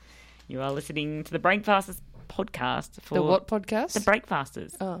You are listening to the Breakfasters podcast. For The what podcast? The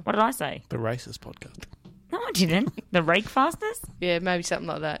Breakfasters. Oh. What did I say? The racist podcast. No, I didn't. The Rakefasters? Yeah, maybe something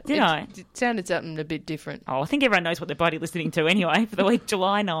like that. Did I? It sounded something a bit different. Oh, I think everyone knows what they're bloody listening to anyway for the week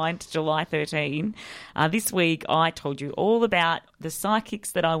July 9 to July 13. This week I told you all about the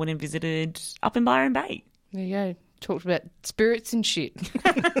psychics that I went and visited up in Byron Bay. There you go. Talked about spirits and shit.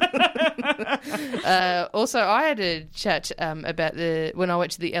 Also, I had a chat about when I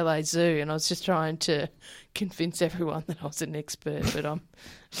went to the LA Zoo, and I was just trying to convince everyone that I was an expert, but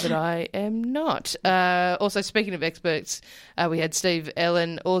I am not. Also, speaking of experts, we had Steve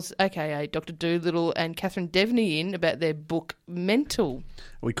Ellen, aka Dr. Doolittle, and Catherine Devaney in about their book Mental.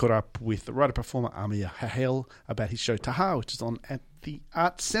 We caught up with the writer-performer Amir Hahel about his show Taha, which is on at the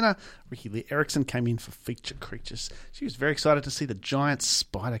Arts Centre. Ricky Lee Erickson came in for Feature Creatures. She was very excited to see the giant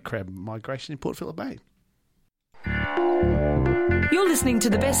spider crab migration in Port Phillip Bay. You're listening to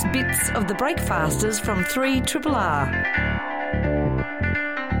the best bits of the Breakfasters from 3RRR.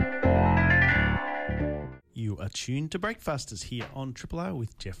 You are tuned to Breakfasters here on Triple R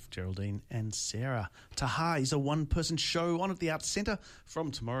with Jeff, Geraldine and Sarah. Taha is a one-person show on at the Arts Centre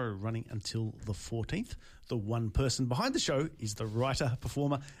from tomorrow running until the 14th. The one person behind the show is the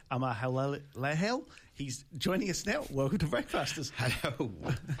writer-performer Amar Hahel. He's joining us now. Welcome to Breakfasters. Hello.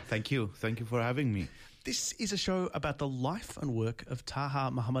 Thank you. Thank you for having me. This is a show about the life and work of Taha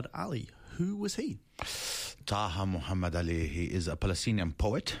Muhammad Ali. Who was he? Taha Muhammad Ali, he is a Palestinian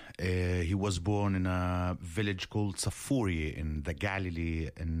poet. He was born in a village called Safuri in the Galilee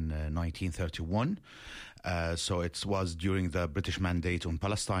in 1931. So it was during the British Mandate on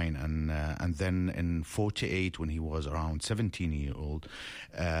Palestine, and then in 48, when he was around 17 years old,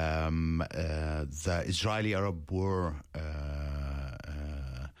 the Israeli-Arab War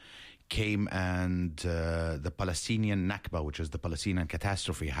came, and the Palestinian Nakba, which is the Palestinian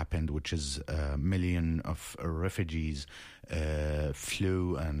catastrophe, happened, which is a million of refugees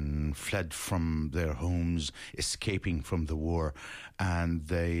flew and fled from their homes, escaping from the war. And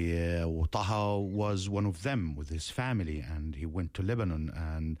Taha was one of them with his family, and he went to Lebanon.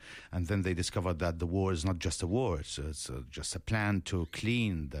 And then they discovered that the war is not just a war, it's just a plan to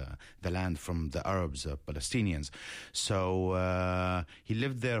clean the land from the Arabs, Palestinians. So he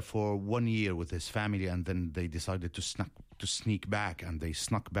lived there for 1 year with his family, and then they decided to sneak back, and they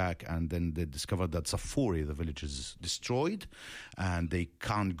snuck back, and then they discovered that Safuri, the village, is destroyed, and they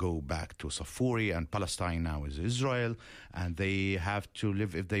can't go back to Safuri, and Palestine now is Israel, and they have to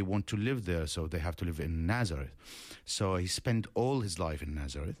live, if they want to live there, so they have to live in Nazareth. So he spent all his life in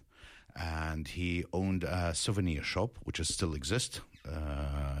Nazareth, and he owned a souvenir shop, which still exists.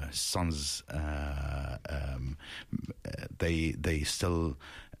 His sons, they still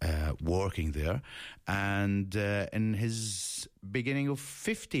working there, and in his beginning of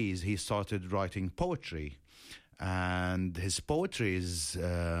 50s, he started writing poetry. And his poetry is,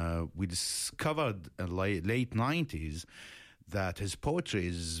 we discovered in late 90s, that his poetry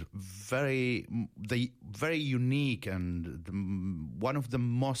is very unique, and one of the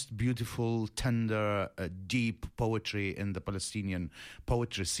most beautiful, tender, deep poetry in the Palestinian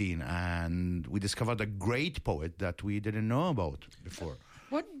poetry scene. And we discovered a great poet that we didn't know about before.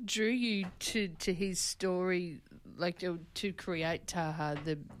 What drew you to his story, like to create Taha,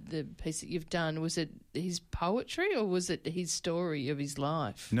 the piece that you've done? Was it his poetry, or was it his story of his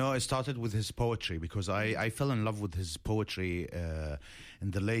life? No, it started with his poetry, because I fell in love with his poetry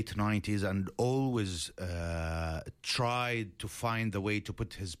in the late 90s, and always tried to find the way to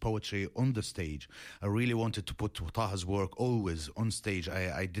put his poetry on the stage. I really wanted to put Taha's work always on stage.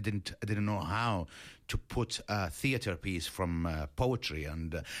 I didn't know how to put a theater piece from poetry,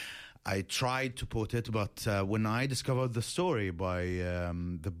 and I tried to put it, but when I discovered the story by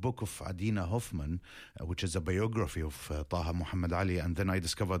the book of Adina Hoffman, which is a biography of Taha Muhammad Ali, and then I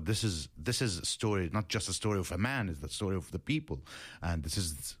discovered this is a story, not just a story of a man, it's the story of the people, and this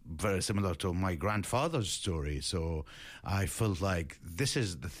is very similar to my grandfather's story. So I felt like this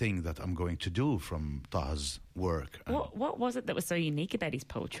is the thing that I'm going to do from Taha's work. What was it that was so unique about his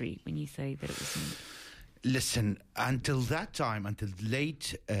poetry when you say that it was unique? Listen, until that time, until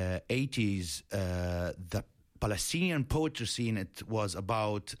late 80s, the Palestinian poetry scene, it was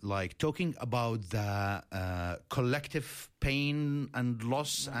about like talking about the collective pain and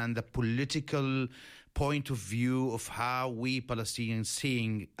loss, and the political point of view of how we Palestinians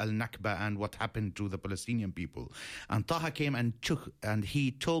seeing al-Nakba and what happened to the Palestinian people. And Taha came and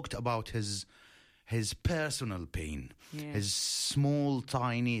he talked about his personal pain, his small,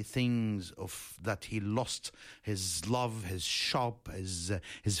 tiny things of that he lost, his love, his shop,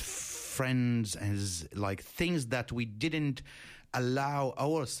 his friends, his like things that we didn't allow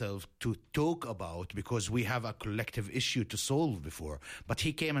ourselves to talk about because we have a collective issue to solve before. But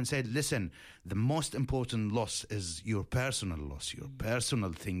he came and said, listen, the most important loss is your personal loss, your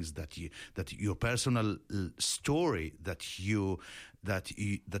personal things that your personal story that you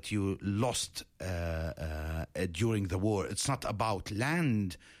lost during the war. It's not about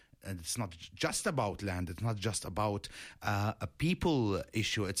land. And it's not just about land. It's not just about a people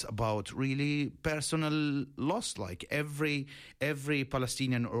issue. It's about really personal loss. Like every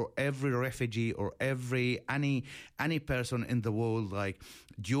Palestinian or every refugee or any person in the world, like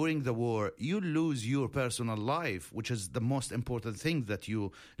during the war, you lose your personal life, which is the most important thing that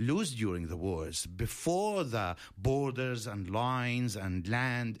you lose during the wars. Before the borders and lines and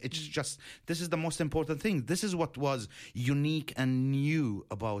land, it's just, this is the most important thing. This is what was unique and new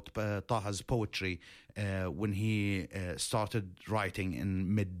about Taha's poetry when he started writing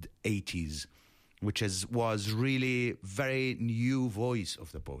in mid-80s, which was really very new voice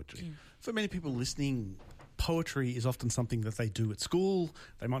of the poetry. For many people listening, poetry is often something that they do at school.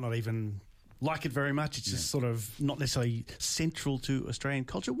 They might not even like it very much. It's just sort of not necessarily central to Australian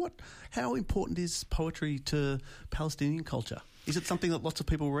culture. How important is poetry to Palestinian culture? Is it something that lots of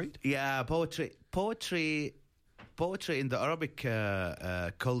people read? Yeah, poetry in the Arabic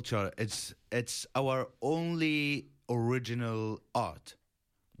culture, it's our only original art,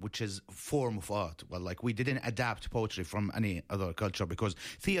 which is form of art. Well, like we didn't adapt poetry from any other culture because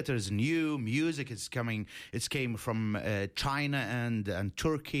theater is new, music is coming. It came from China and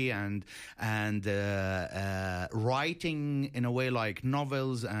Turkey and writing in a way like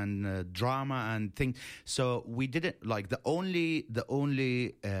novels and drama and things. So we didn't like the only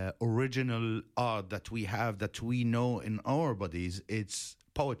original art that we have that we know in our bodies. It's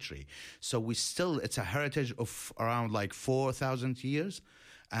poetry. So it's a heritage of around like 4,000 years.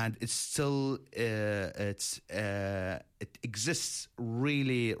 And it's still, it exists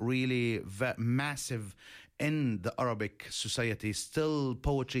really, really massive in the Arabic society. Still,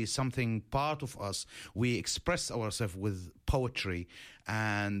 poetry is something part of us. We express ourselves with poetry,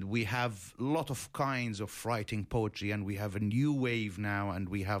 and we have a lot of kinds of writing poetry, and we have a new wave now, and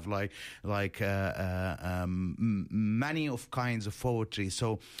we have many of kinds of poetry.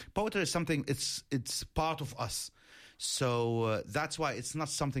 So poetry is something, it's part of us. So that's why it's not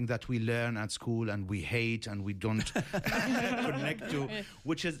something that we learn at school and we hate and we don't connect to,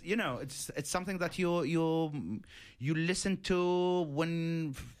 which is, it's something that you listen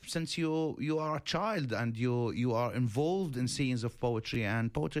to since you are a child, and you are involved in scenes of poetry,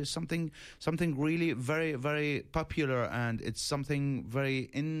 and poetry is something really very, very popular, and it's something very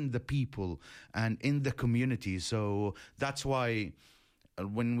in the people and in the community. So that's why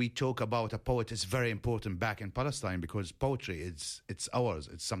when we talk about a poet, it's very important back in Palestine, because poetry, it's ours.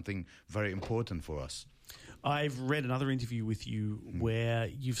 It's something very important for us. I've read another interview with you where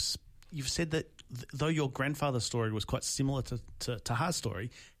you've said that though your grandfather's story was quite similar to Taha's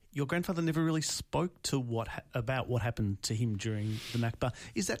story, your grandfather never really spoke to about what happened to him during the Nakba.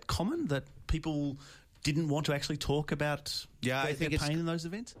 Is that common, that people didn't want to actually talk about their pain in those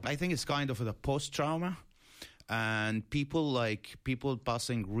events? I think it's kind of the post-trauma. And people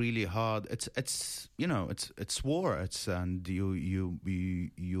passing really hard. It's war. And you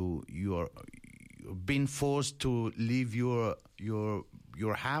are being forced to leave your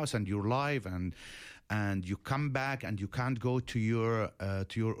house and your life, and you come back and you can't go to your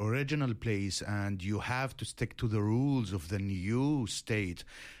original place, and you have to stick to the rules of the new state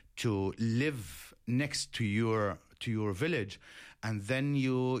to live next to your village, and then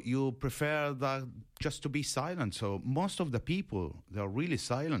you prefer that just to be silent. So most of the people, they're really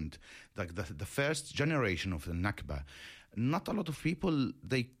silent. Like the first generation of the Nakba, not a lot of people,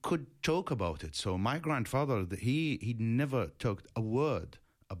 they could talk about it. So my grandfather, he never talked a word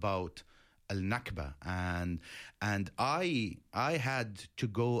about al-Nakba, and I had to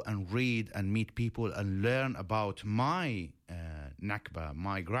go and read and meet people and learn about my Nakba,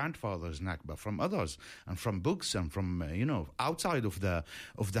 my grandfather's Nakba, from others and from books and from outside of the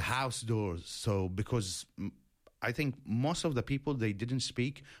house doors. So because I think most of the people, they didn't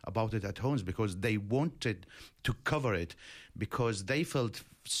speak about it at homes because they wanted to cover it, because they felt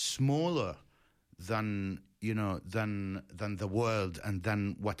smaller than the world and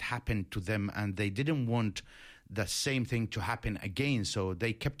than what happened to them, and they didn't want the same thing to happen again. So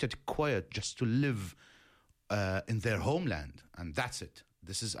they kept it quiet just to live in their homeland, and that's it.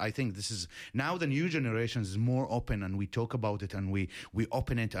 I think this is now the new generation is more open, and we talk about it, and we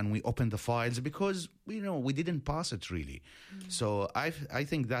open it, and we open the files, because we didn't pass it really. So I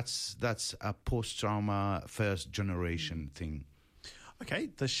think that's a post-trauma first generation thing. Okay,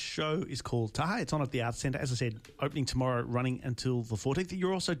 the show is called Taha. It's on at the Arts Centre. As I said, opening tomorrow, running until the 14th.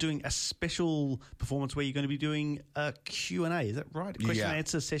 You're also doing a special performance where you're going to be doing a Q&A. Is that right? A question and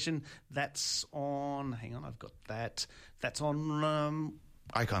answer session. That's on... Hang on, I've got that. That's on...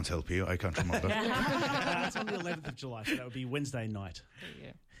 I can't help you. I can't remember. That's on the 11th of July, so that would be Wednesday night.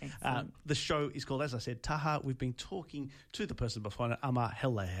 The show is called, as I said, Taha. We've been talking to the person behind it, Amar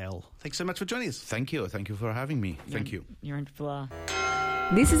Helahel. Thanks so much for joining us. Thank you. Thank you for having me. Thank you. You're in Triple R.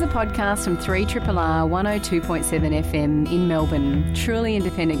 This is a podcast from 3RRR 102.7 FM in Melbourne. Truly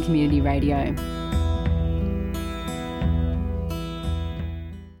independent community radio.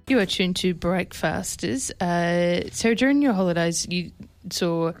 You are tuned to Breakfasters. So during your holidays, you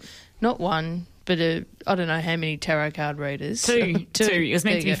saw not one, but I don't know how many tarot card readers. Two. It was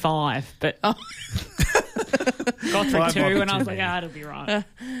meant to be 5, but got through 2 and I was like, it'll be right.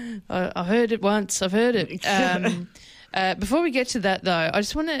 I heard it once. I've heard it. Before we get to that, though, I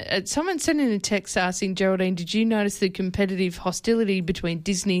just want to... someone sent in a text asking, Geraldine, did you notice the competitive hostility between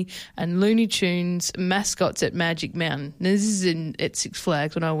Disney and Looney Tunes mascots at Magic Mountain? Now, this is at Six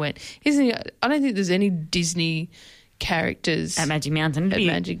Flags when I went. I don't think there's any Disney characters... At Magic Mountain.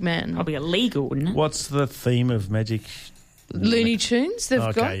 Magic Mountain. Probably illegal, wouldn't it? What's the theme of Magic? Looney Tunes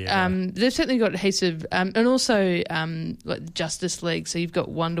they've got. Yeah. They've certainly got heaps of... and also like Justice League. So you've got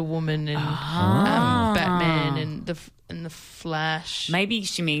Wonder Woman and Batman and the Flash. Maybe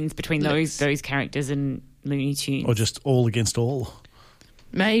she means between those characters and Looney Tunes. Or just all against all.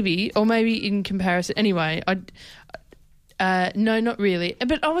 Maybe. Or maybe in comparison. Anyway, no, not really.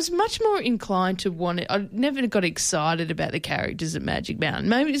 But I was much more inclined to want it. I never got excited about the characters at Magic Mountain.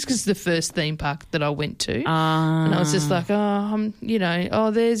 Maybe it's because it's the first theme park that I went to. And I was just like,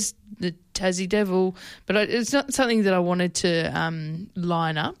 there's the Tassie Devil. But it's not something that I wanted to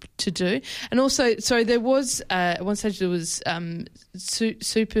line up to do. And also, so there was, at one stage there was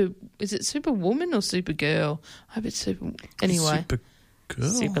Super, is it Superwoman or Supergirl? I hope it's Super, anyway.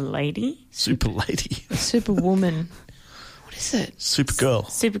 Supergirl? Super Lady? Super Lady. Superwoman. What is it? Supergirl.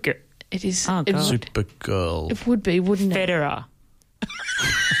 Supergirl. It is. Oh, God. Supergirl. It would be, wouldn't it? Federer.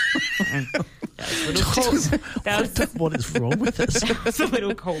 What is wrong with this? That's a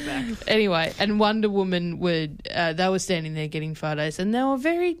little callback. Anyway, and Wonder Woman they were standing there getting photos, and they were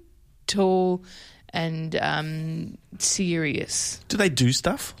very tall and serious. Do they do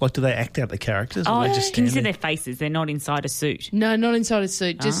stuff? Like, do they act out the characters? Or they just can you stand see there? their faces? They're not inside a suit. No, not inside a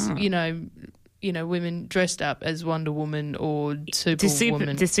suit. Just women dressed up as Wonder Woman or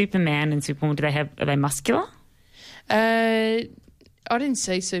Superwoman. Do Superman and Superwoman, are they muscular? I didn't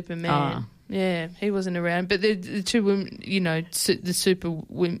see Superman. Yeah, he wasn't around. But the two women, the super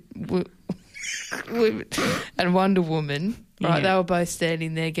women and Wonder Woman, right? They were both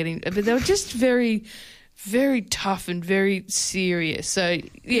standing there but they were just very, very tough and very serious. So,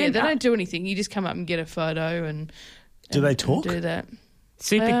 they don't do anything. You just come up and get a photo and do they talk? And do that.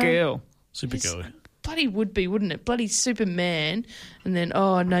 Supergirl. Supergirl. Bloody would be, wouldn't it? Bloody Superman. And then,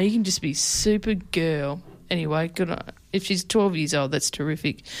 oh, no, you can just be Supergirl. Anyway, good on. If she's 12 years old, that's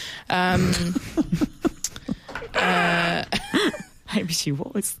terrific. Maybe she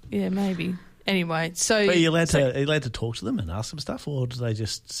was. Yeah, maybe. Anyway, so... But are you allowed to talk to them and ask them stuff, or do they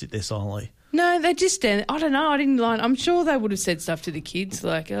just sit there silently? No, they just stand... I don't know, I didn't line... I'm sure they would have said stuff to the kids,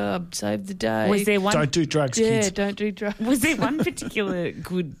 like, save the day. Was there one... Don't do drugs, kids. Yeah, don't do drugs. Was there one particular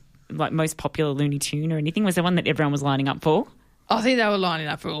good, like, most popular Looney Tune or anything? Was there one that everyone was lining up for? I think they were lining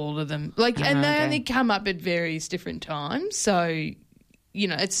up for all of them. And they only come up at various different times. So,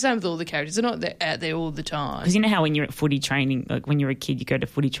 it's the same with all the characters. They're not out there all the time. Because you know how when you're at footy training, like when you're a kid, you go to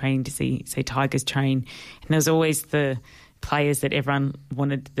footy training to see, say, Tigers train. And there's always the players that everyone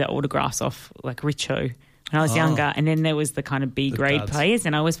wanted the autographs off, like Richo when I was younger. And then there was the kind of B-grade players.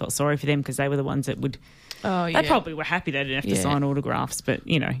 And I always felt sorry for them because they were the ones that would... Oh, yeah. They probably were happy they didn't have to sign autographs, but,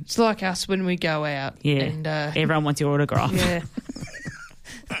 It's like us when we go out. Yeah, and, everyone wants your autograph. Yeah.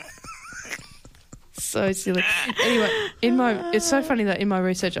 So silly. Anyway, it's so funny that in my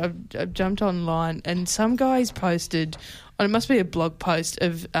research I've jumped online and some guys posted, it must be a blog post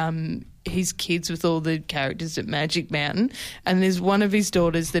of his kids with all the characters at Magic Mountain, and there's one of his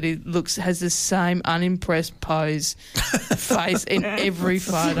daughters that has the same unimpressed pose face in every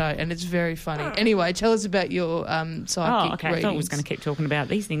photo, and it's very funny. Anyway, tell us about your psychic readings. I thought I was going to keep talking about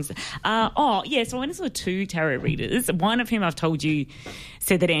these things. So I went and saw 2 tarot readers, one of whom I've told you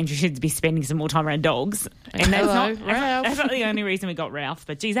said that Andrew should be spending some more time around dogs. And that's not the only reason we got Ralph,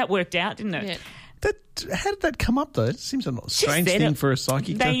 but geez, that worked out, didn't it? Yeah. How did that come up, though? It seems a strange thing for a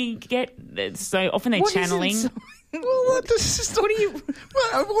psychic so often they're channeling. Well, this is not, What do you?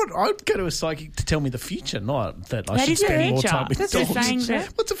 Well, I'd go to a psychic to tell me the future, not that I That should is the spend more future. time with That's dogs. just saying that.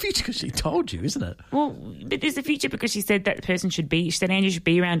 What's the future? Because she told you, isn't it? Well, but there's a future because she said that person should be. She said Andrew should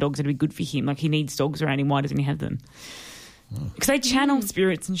be around dogs. It'd be good for him. Like he needs dogs around him. Why doesn't he have them? Because they channel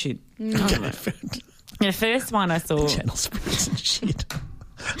spirits and shit. The first one I saw. Channel spirits and shit.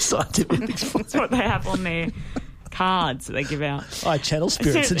 Scientific That's what they have on their cards that they give out. I channel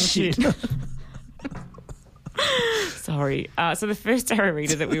spirits and shit. Sorry. So the first tarot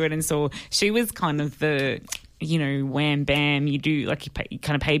reader that we went and saw, she was kind of the, wham bam. You do like you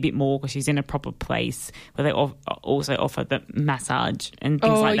kind of pay a bit more because she's in a proper place where they also offer the massage and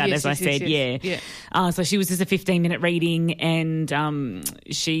things like that. As I said, yeah. So she was just a 15-minute reading, and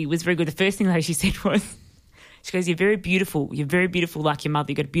she was very good. The first thing that she said was, she goes, "You're very beautiful. You're very beautiful like your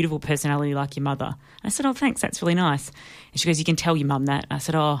mother. You've got a beautiful personality like your mother." And I said, "Oh, thanks. That's really nice." And she goes, "You can tell your mum that." And I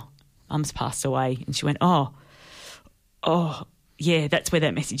said, "Oh, mum's passed away." And she went, "Oh, yeah, that's where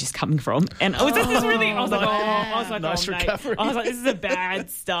that message is coming from." And I was like, "This really," I was like, Nice "Oh, mate." recovery. I was like, "This is a bad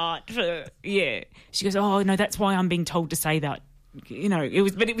start." Yeah. She goes, "Oh no, that's why I'm being told to say that." It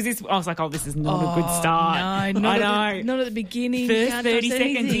was this. I was like, "Oh, this is not a good start." No, I know. Not at the beginning. First Can't 30 touch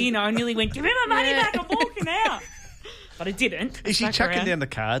seconds anything. in, I nearly went, "Give me my money back, I'm walking out." But I didn't. Is she Stuck chucking around. down the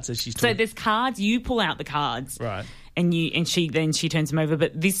cards as she's So talking? there's cards, you pull out the cards. Right. And she turns them over.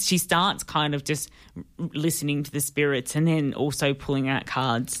 But she starts kind of just listening to the spirits and then also pulling out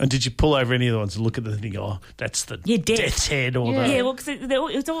cards. And did you pull over any of the ones and look at the thing? Oh, that's the Yeah, death. death's head or Yeah. the... Yeah, well, because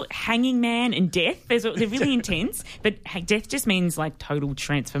it's all hanging man and death. They're really intense. But death just means like total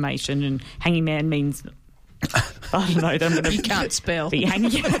transformation, and hanging man means, I don't know. That I'm gonna You can't spell. be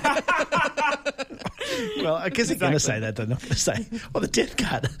hanging. Well, I guess they're going to say that. They're not going to say, the death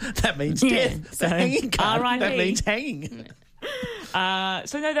card, that means Yeah, death. so The hanging card, R.I.P. that means hanging.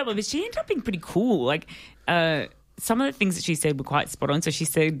 So no, but she ended up being pretty cool. Like some of the things that she said were quite spot on. So she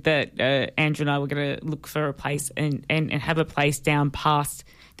said that Andrew and I were going to look for a place and have a place down past.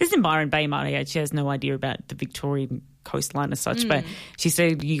 This is in Byron Bay, Marty. She has no idea about the Victorian coastline as such, but she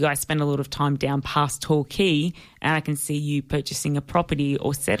said you guys spend a lot of time down past Torquay, and I can see you purchasing a property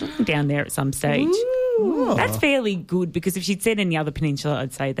or settling down there at some stage. Ooh. That's fairly good, because if she'd said any other peninsula,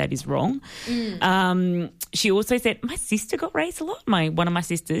 I'd say that is wrong. She also said, my sister got raised a lot. One of my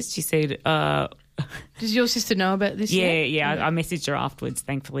sisters, she said, Does your sister know about this? yeah. I messaged her afterwards,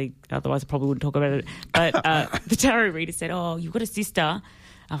 thankfully. Otherwise, I probably wouldn't talk about it. But the tarot reader said, "Oh, you've got a sister."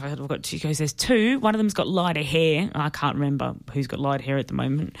 I've got two. She goes, "There's two. One of them's got lighter hair." I can't remember who's got lighter hair at the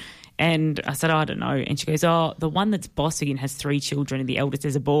moment. And I said, "I don't know." And she goes, "Oh, the one that's bossy and has 3 children, and the eldest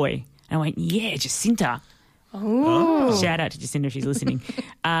is a boy." And I went, "Yeah, Jacinta." Oh. Shout out to Jacinta if she's listening.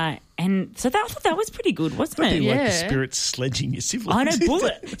 And so I thought that was pretty good, wasn't it? Like the Yeah. spirits sledging your siblings. I know,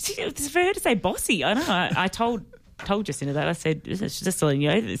 bullet. See, for her to say bossy, I know. I told Jacinta that. I said, just so you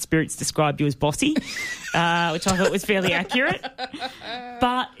know, the spirits described you as bossy, which I thought was fairly accurate.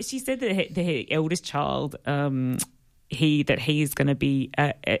 But she said that her eldest child, he is going to be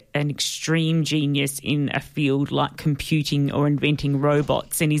an extreme genius in a field like computing or inventing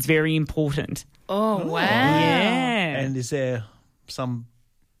robots, and he's very important. Oh, wow. Yeah. And is there some...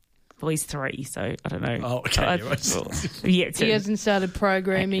 Well, he's 3, so I don't know. Oh, okay. He hasn't started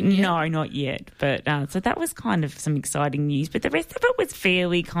programming yet. No, not yet. But so that was kind of some exciting news. But the rest of it was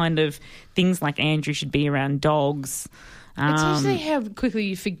fairly kind of things like Andrew should be around dogs. It's usually how quickly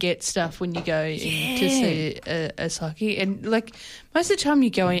you forget stuff when you go in to see a psychic. And, like, most of the time you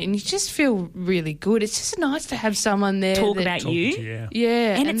go in and you just feel really good. It's just nice to have someone there. Talk that- about you. Yeah.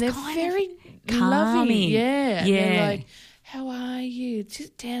 Yeah. And And, it's they're kind very of loving. calming. Yeah. And Yeah. they're like, how are you?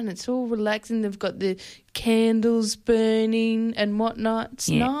 Sit down. It's all relaxing. They've got the candles burning and whatnot. It's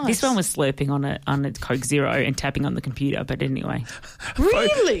nice. This one was slurping on a Coke Zero and tapping on the computer. But anyway,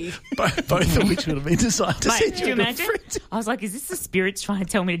 Really? Both of which would have been designed to mate, send do you you into a imagine? frenzy. I was like, is this the spirits trying to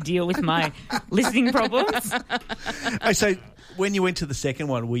tell me to deal with my listening problems? Oh, so when you went to the second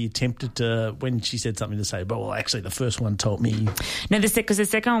one, were you tempted to, when she said something, to say, well, actually, the first one told me... No, because the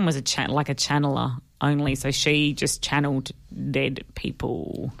second one was a channeler only, so she just channeled dead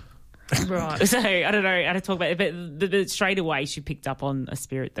people. Right. So I don't know how to talk about it, but straight away she picked up on a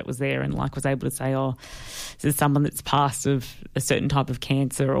spirit that was there and was able to say, "Oh, this is someone that's passed of a certain type of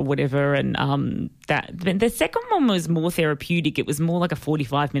cancer or whatever." And the second one was more therapeutic. It was more like a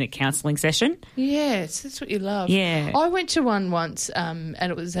 45-minute counselling session. Yes, that's what you love. Yeah. I went to one once and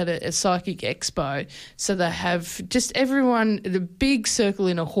it was at a psychic expo. So they have just everyone, the big circle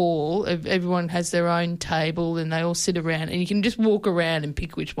in a hall, everyone has their own table and they all sit around and you can just walk around and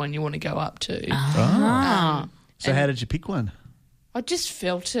pick which one you want to go up to. Ah. So how did you pick one? I just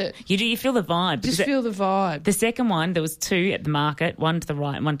felt it. You feel the vibe. Just feel the vibe. The second one, there was two at the market, one to the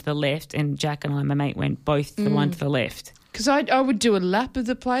right and one to the left, and Jack and my mate, went both the one to the left. Because I would do a lap of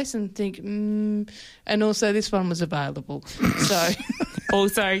the place and think, and also this one was available. So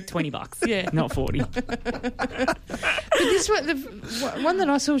also $20. Yeah. Not 40. But this one, the one that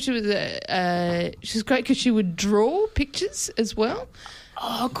I saw, she was great because she would draw pictures as well.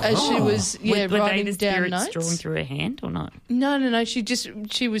 Oh, cool. As she was, Were writing they the down spirits notes. drawing through her hand or not? No.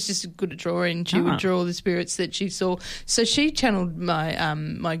 She was just good at drawing. She would draw the spirits that she saw. So she channeled my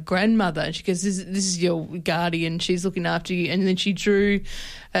my grandmother, and she goes, "This is your guardian. She's looking after you." And then she drew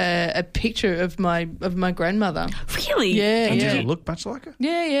a picture of my grandmother. Really? Yeah, And yeah. did it look much like her?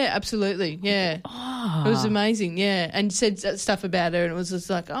 Yeah, absolutely. Yeah. It was amazing, yeah. And said stuff about her, and it was just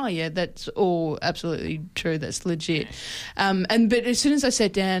like, oh, yeah, that's all absolutely true. That's legit. But as soon as I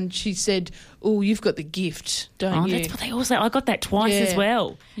sat down, she said, oh, you've got the gift, don't you? That's what they all say. I got that twice as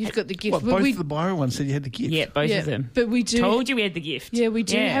well. You've got the gift. What, But both the Byron ones said you had the gift? Yeah, both of them. But we do. Told you we had the gift. Yeah, we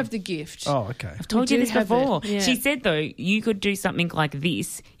do have the gift. Oh, okay. I've told We you do this have before. it, yeah. She said, though, you could do something like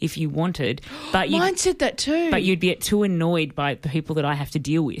this if you wanted, but Mine said that too. but you'd get too annoyed by the people that I have to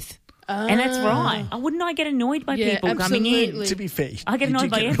deal with. And that's right. Wouldn't I get annoyed by Yeah, people coming in? absolutely. To be fair, I get you annoyed do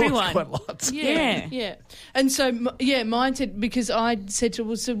by get everyone. quite lots. Yeah. And so, mine said, because I said to her,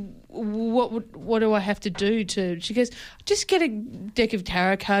 well, so what do I have to do to? She goes, just get a deck of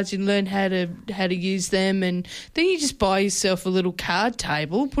tarot cards and learn how to use them, and then you just buy yourself a little card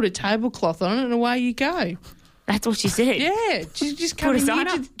table, put a tablecloth on it, and away you go. That's what she said. Yeah, just come Put a in sign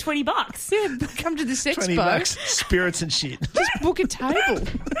here up, $20. Yeah, come to the $20, Sexpo. spirits and shit. Just book a table.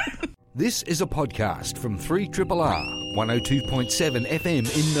 This is a podcast from 3RRR 102.7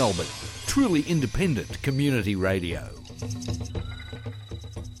 FM in Melbourne. Truly independent community radio.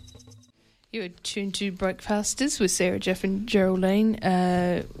 You're tuned to Breakfasters with Sarah, Jeff and Geraldine.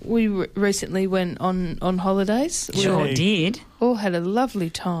 We recently went on holidays. We Sure did. all had a lovely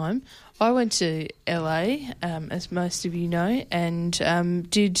time. I went to LA, as most of you know, and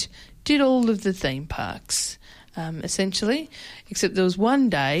did all of the theme parks, essentially, except there was one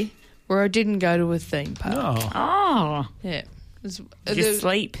day where I didn't go to a theme park. Oh, Oh, Yeah. It was, just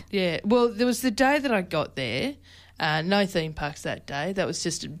sleep. Yeah. Well, there was the day that I got there. No theme parks that day. That was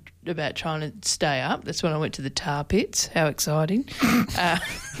just about trying to stay up. That's when I went to the tar pits. How exciting!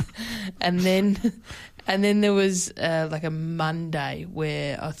 And then there was like a Monday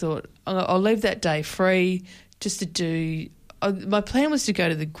where I thought I'll leave that day free just to do. My plan was to go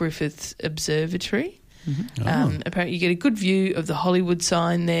to the Griffith Observatory. Mm-hmm. Apparently, you get a good view of the Hollywood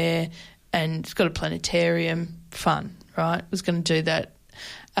sign there, and it's got a planetarium. Fun, right? I was going to do that.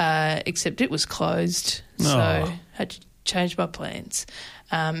 Except it was closed, so had to change my plans.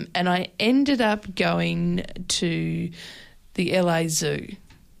 And I ended up going to the LA Zoo.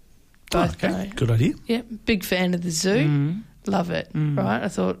 Both know. good idea. Yep, big fan of the zoo. Love it, right? I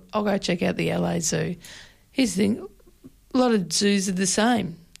thought, I'll go check out the LA Zoo. Here's the thing, a lot of zoos are the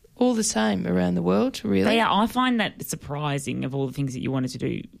same, all the same around the world, really. They are. I find that surprising of all the things that you wanted to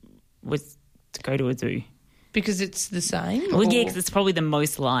do was to go to a zoo. Because it's the same? Well, yeah, or- because it's probably the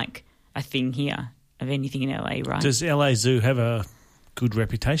most like a thing here of anything in LA, right? Does LA Zoo have a good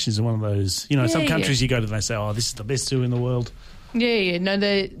reputation? Is it one of those, some Yeah, countries you go to and they say, oh, this is the best zoo in the world? Yeah. No,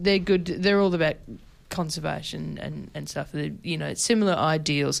 they're good. They're all about conservation and stuff. It's similar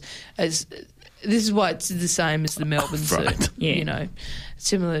ideals as. This is why it's the same as the Melbourne Zoo. Yeah.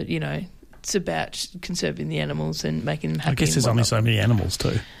 Similar. It's about conserving the animals and making them happy. I guess there's only so many animals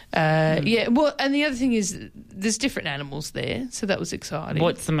too. Yeah. Well, and the other thing is there's different animals there, so that was exciting.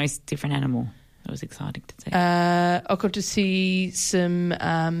 What's the most different animal? That was exciting to see. I got to see some.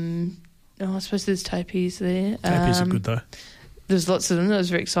 I suppose there's tapirs there. Tapirs are good though. There's lots of them. That was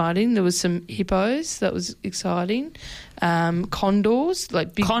very exciting. There was some hippos. That was exciting. Condors,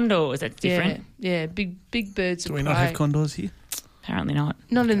 like big Condors, that's different. Yeah, big birds. Do of we not prey. have condors here? Apparently not.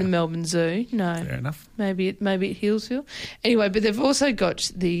 Not in the Melbourne Zoo, no. Fair enough. Maybe at Hillsville. Anyway, but they've also got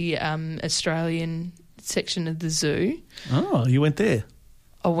the Australian section of the zoo. Oh, you went there.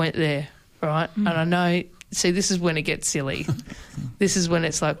 I went there, right? And I know. See, this is when it gets silly. This is when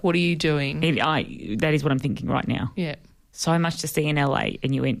it's like, what are you doing? That is what I'm thinking right now. Yeah, So much to see in LA,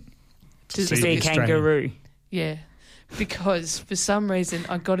 and you went to see see the a Australian. kangaroo. yeah. Because for some reason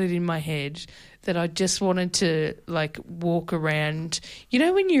I got it in my head that I just wanted to like walk around. You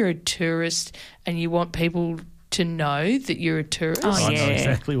know when you're a tourist and you want people to know that you're a tourist? Oh, I know yeah.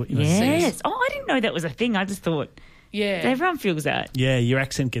 exactly what you mean. Yes. Oh, I didn't know that was a thing. I just thought Yeah. Everyone feels that. Yeah, your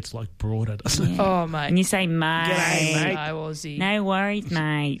accent gets like broader, doesn't it? Oh, mate. And you say, mate. G'day, mate. So Aussie. No worries,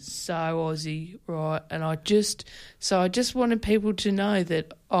 mate. So Aussie, right? And I just wanted people to know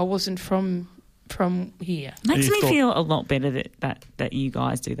that I wasn't from here. Makes You me thought- feel a lot better that you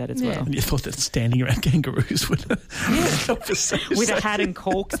guys do that as Yeah. well. And you thought that standing around kangaroos would help us. With a hat and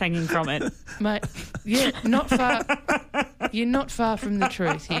corks hanging from it. Mate, yeah, not far. You're not far from the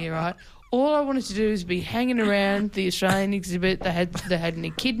truth here, right? All I wanted to do is be hanging around the Australian exhibit. They had an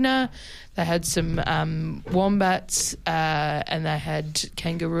echidna, they had some wombats, and they had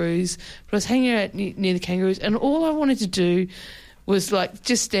kangaroos. But I was hanging out near the kangaroos, and all I wanted to do was like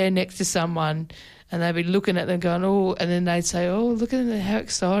just stand next to someone, and they'd be looking at them, going, "Oh," and then they'd say, "Oh, look at them, how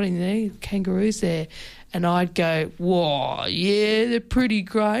exciting! There, kangaroos there," and I'd go, "Whoa, yeah, they're pretty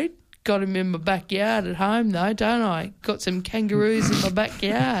great. Got them in my backyard at home, though, don't I? Got some kangaroos in my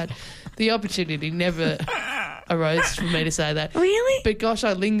backyard." The opportunity never arose for me to say that. Really? But gosh,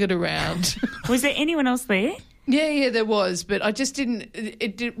 I lingered around. Was there anyone else there? Yeah, there was, but I just didn't.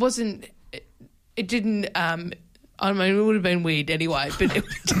 It didn't. I mean, it would have been weird anyway, but it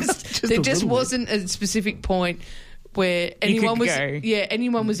just there just wasn't a specific point where anyone was. go. Yeah,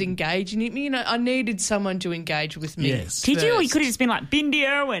 anyone was engaging it. You know, I needed someone to engage with me. Yes. Did you? Or you first. could have just been like, Bindi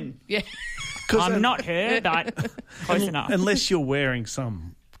Irwin. Yeah. I'm not her, but close enough. Unless you're wearing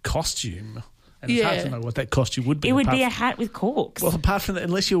some costume. And it's hard Yeah. to know what that costume would be. It would apart be a from- hat with corks. Well, apart from that,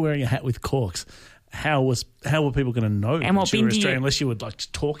 unless you're wearing a hat with corks, how were people going to know And what that you were bindi- Australian unless you were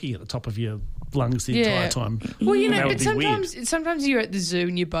like talking at the top of your lungs the Yeah. entire time? Well, you know, That but would be weird. sometimes you're at the zoo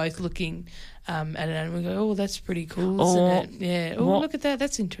and you're both looking at an animal and go, "Oh, that's pretty cool, Or isn't it?" Yeah. Oh, what- look at that.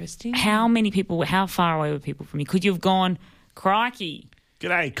 That's interesting. How far away were people from you? Could you have gone, crikey?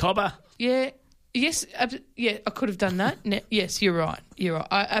 G'day, cobber. Yeah. Yes. Yeah, I could have done that. Yes, you're right. You're right.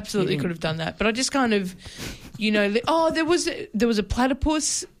 I absolutely could have done that. But I just kind of, there was a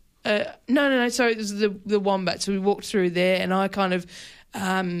platypus. No. Sorry, it was the wombat. So we walked through there, and I kind of,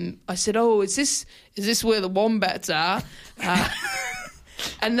 I said, "Oh, is this where the wombats are?"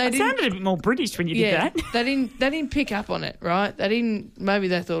 And they It didn't. sounded a bit more British when you did Yeah, that. they didn't pick up on it, right? They didn't. Maybe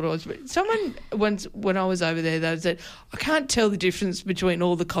they thought I was. Someone once when I was over there, they said, "I can't tell the difference between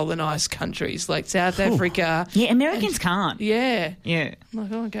all the colonised countries like South Africa." Yeah, Americans can't. Yeah, Yeah. I'm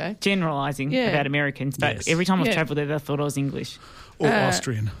like, oh, okay. Generalising Yeah. about Americans, but Yes. every time I've Yeah. travelled there, they thought I was English. Or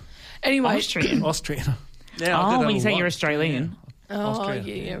Austrian. Anyway, Austrian. Austrian. Yeah, I Oh, did that when you a say lot. you're Australian. Yeah. oh Austrian.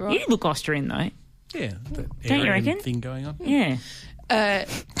 yeah, right. You look Austrian, though. Yeah, that Don't you Aryan reckon? thing going on. Yeah.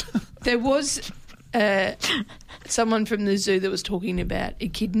 There was someone from the zoo that was talking about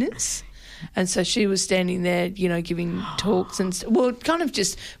echidnas. And so she was standing there, giving talks and kind of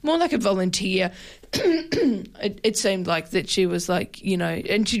just more like a volunteer. It seemed like that she was like,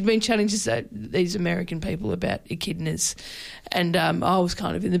 and she'd been chatting to these American people about echidnas. And I was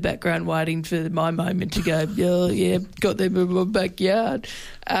kind of in the background waiting for my moment to go, "Oh, yeah, got them in my backyard."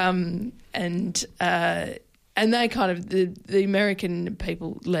 And they kind of, the American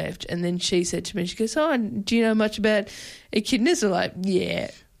people left. And then she said to me, she goes, "Oh, do you know much about echidnas?" I'm like, yeah,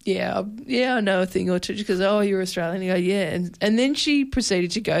 I know a thing or two. She goes, "Oh, you're Australian?" I go, "Yeah." And then she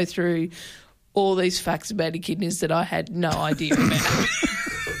proceeded to go through all these facts about echidnas that I had no idea about.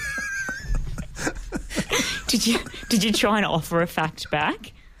 Did you try and offer a fact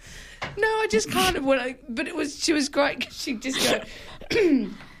back? No, I just kind of she was great because she just go.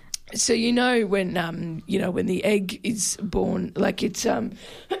 So when the egg is born, like it's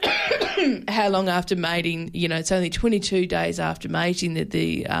how long after mating? It's only 22 days after mating that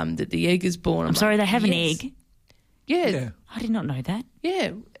the egg is born. I'm sorry, they have an yes. egg. Yeah, I did not know that.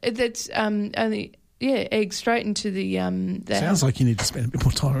 yeah. That's only egg straight into the Sounds like you need to spend a bit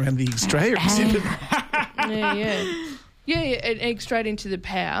more time around the Australia exhibit. yeah, an egg straight into the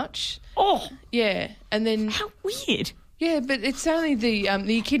pouch. Oh, Yeah, and then how weird. yeah, but it's only the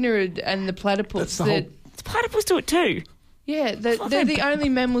echidna and the platypus That's the that. whole- Does platypus do it too? Yeah, they're the only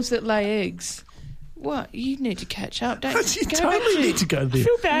mammals that lay eggs. What? You need to catch up, don't you? You totally need to go I there.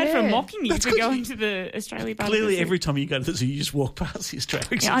 feel bad for Yeah. mocking you That's for good. going to the Australia part of Clearly, the zoo. every time you go to the zoo, you just walk past the Australia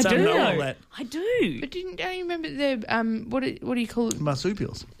Yeah, I exhibit. do. know all that. I do. But don't you remember the what do you call it?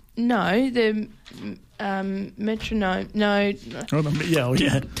 Marsupials. No, the metronome. No. Oh,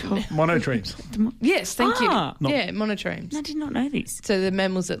 yeah. Monotremes. Yes, thank you. Ah. Yeah, monotremes. I did not know this. So the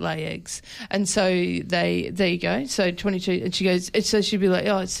mammals that lay eggs, and so there you go. So 22, and she goes. So she'd be like,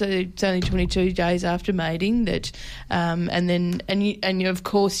 "Oh, so it's only 22 days after mating that," and you of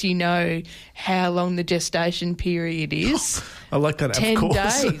course how long the gestation period is. I like that. 10 of course.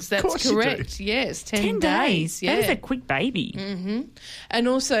 days. Of That's course you do. correct. Yes, 10 10 days. Yeah. That is a quick baby. And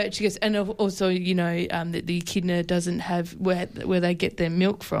also, she goes, and also, that the echidna doesn't have where they get their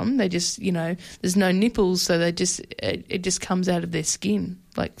milk from. They just, there's no nipples, so it just comes out of their skin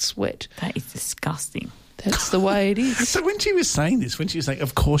like sweat. That is disgusting. That's the way it is. So when she was saying this,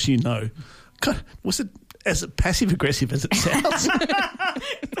 of course you know, God, was it as passive aggressive as it sounds?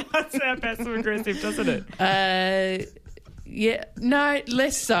 That sounds passive aggressive, doesn't it? Yeah, no,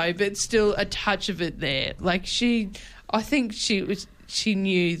 less so, but still a touch of it there. Like I think she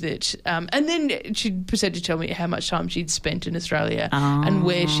knew that, and then she proceeded to tell me how much time she'd spent in Australia and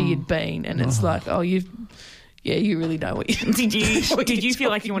where she had been, and it's like, you really know what you did. You feel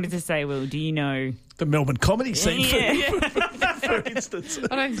like you wanted to say, well, do you know the Melbourne comedy scene, for instance?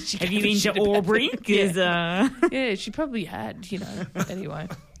 I don't think she have you been to Aubrey? Yeah, she probably had. Anyway,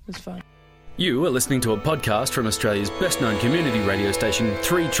 it was fun. You are listening to a podcast from Australia's best-known community radio station,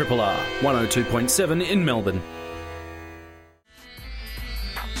 3RRR, 102.7 in Melbourne.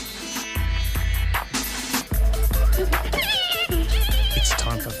 It's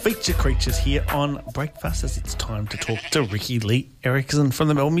time for Feature Creatures here on Breakfast, as it's time to talk to Ricky Lee Erickson from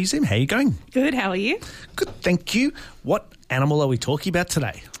the Melbourne Museum. How are you going? Good, how are you? Good, thank you. What animal are we talking about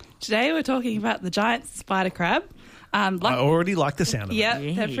today? Today we're talking about the giant spider crab. I already like the sound of it. Yeah,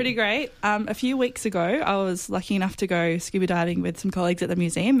 they're pretty great. A few weeks ago, I was lucky enough to go scuba diving with some colleagues at the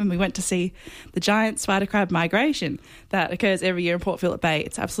museum, and we went to see the giant spider crab migration that occurs every year in Port Phillip Bay.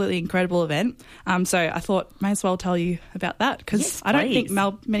 It's an absolutely incredible event. So I thought, may as well tell you about that, because I don't think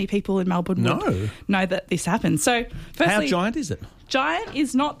many people in Melbourne would know that this happens. So, firstly, how giant is it? Giant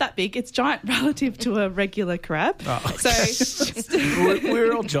is not that big. It's giant relative to a regular crab. Oh, so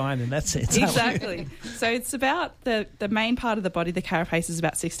we're all giant in that sense. Exactly. So it's about the main part of the body. The carapace is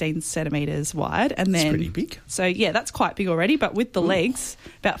about 16 centimetres wide, and then that's pretty big. So yeah, that's quite big already. But with the legs,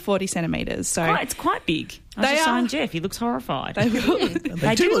 about 40 centimetres. So it's quite big. I was just showing Jeff. He looks horrified. They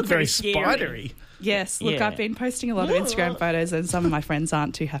do look very spidery. Yes, look, I've been posting a lot of Instagram photos, and some of my friends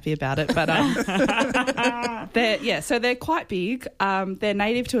aren't too happy about it. But they're quite big. They're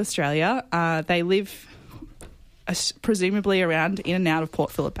native to Australia. They live presumably around in and out of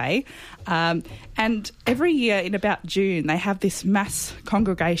Port Phillip Bay. And every year in about June, they have this mass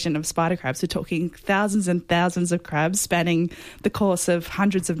congregation of spider crabs. We're talking thousands and thousands of crabs spanning the course of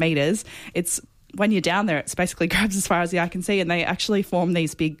hundreds of metres. When you're down there, it's basically crabs as far as the eye can see, and they actually form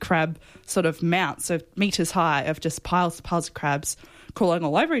these big crab sort of mounts of metres high of just piles of crabs crawling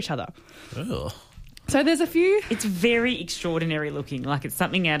all over each other. Ugh. So there's a few. It's very extraordinary looking, like it's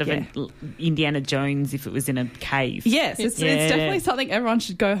something out of an Indiana Jones if it was in a cave. Yes, it's definitely something everyone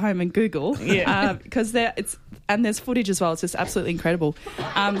should go home and Google. Yeah, because there's footage as well. It's just absolutely incredible.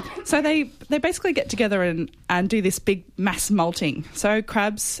 So they basically get together and do this big mass molting. So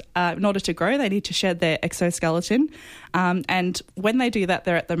crabs, in order to grow, they need to shed their exoskeleton, and when they do that,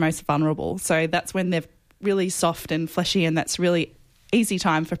 they're at their most vulnerable. So that's when they're really soft and fleshy, and that's really easy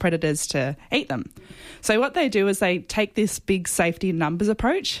time for predators to eat them. So what they do is they take this big safety in numbers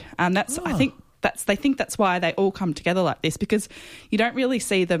approach, and I think that's why they all come together like this, because you don't really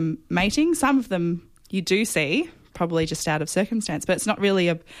see them mating. Some of them you do see, probably just out of circumstance, but it's not really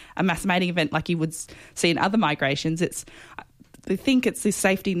a mass mating event like you would see in other migrations. I think it's this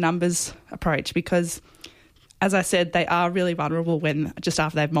safety numbers approach because, as I said, they are really vulnerable when just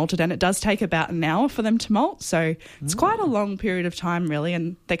after they've molted, and it does take about an hour for them to molt. So it's quite a long period of time, really,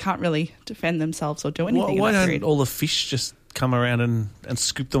 and they can't really defend themselves or do anything. Why don't all the fish just come around and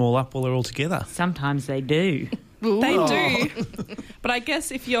scoop them all up while they're all together? Sometimes they do. They do. But I guess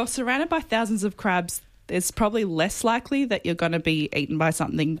if you're surrounded by thousands of crabs, it's probably less likely that you're going to be eaten by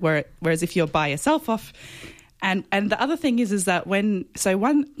something, whereas if you're by yourself off. And the other thing is that once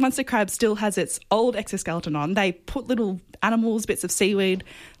the crab still has its old exoskeleton on, they put little animals, bits of seaweed,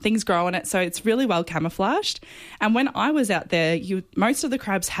 things grow on it, so it's really well camouflaged. And when I was out there, most of the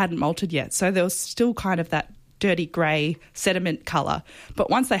crabs hadn't molted yet, so there was still kind of that dirty grey sediment colour.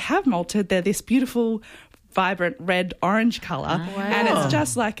 But once they have molted, they're this beautiful, vibrant red-orange colour, and it's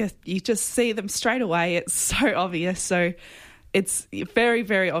just like you just see them straight away. It's so obvious. So it's very,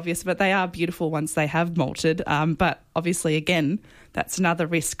 very obvious, but they are beautiful once they have molted. But obviously, again, that's another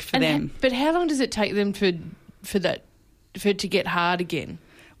risk for them. But how long does it take them for it to get hard again?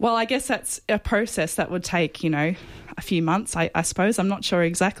 Well, I guess that's a process that would take, a few months, I suppose. I'm not sure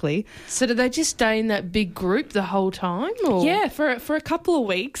exactly. So do they just stay in that big group the whole time? Or? Yeah, for a couple of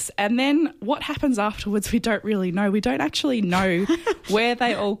weeks. And then what happens afterwards, we don't really know. We don't actually know where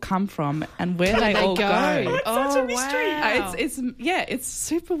they all come from and where they all go. It's such a mystery. Wow. It's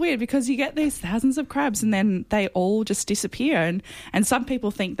super weird because you get these thousands of crabs and then they all just disappear. And some people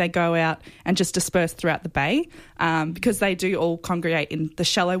think they go out and just disperse throughout the bay because they do all congregate in the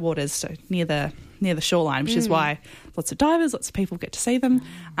shallow waters, so near the near the shoreline, which is why lots of divers, lots of people get to see them.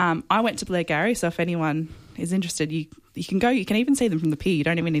 I went to Blairgowrie, so if anyone is interested, you can go. You can even see them from the pier. You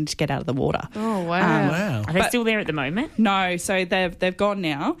don't even need to get out of the water. Oh, wow. Wow. Are they still there at the moment? No, so they've gone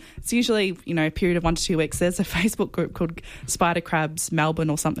now. It's usually, a period of 1 to 2 weeks. There's a Facebook group called Spider Crabs Melbourne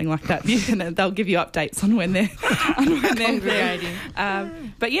or something like that. And they'll give you updates on when they're congregating.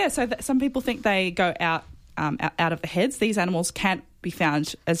 But yeah, so some people think they go out of the heads. These animals can't be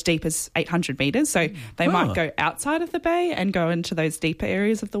found as deep as 800 metres, so they might go outside of the bay and go into those deeper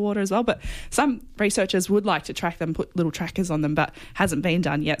areas of the water as well. But some researchers would like to track them, put little trackers on them, but hasn't been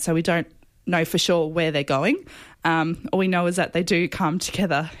done yet, so we don't know for sure where they're going. All we know is that they do come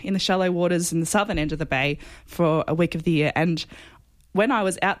together in the shallow waters in the southern end of the bay for a week of the year. And when I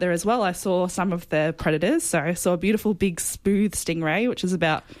was out there as well, I saw some of the predators. So I saw a beautiful big smooth stingray, which is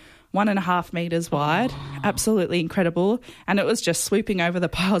about 1.5 metres wide. Absolutely incredible. And it was just swooping over the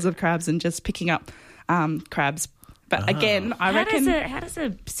piles of crabs and just picking up crabs. But again, I reckon... How does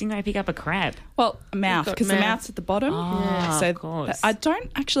a stingray pick up a crab? Well, a mouth, because the mouth's at the bottom. So of course. I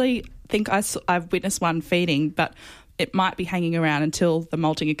don't actually think I've witnessed one feeding, but it might be hanging around until the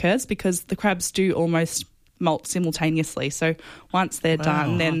molting occurs, because the crabs do almost molt simultaneously. So once they're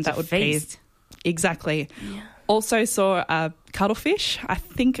done, then that would feast. be... Exactly. Yeah. Also saw a cuttlefish. I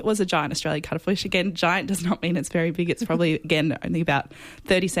think it was a giant Australian cuttlefish. Again, giant does not mean it's very big. It's probably, again, only about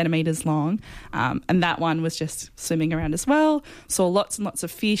 30 centimetres long. And that one was just swimming around as well. Saw lots and lots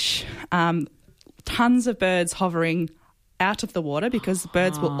of fish, tons of birds hovering out of the water, because the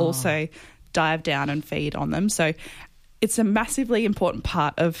birds will also dive down and feed on them. So it's a massively important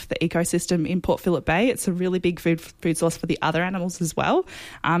part of the ecosystem in Port Phillip Bay. It's a really big food source for the other animals as well.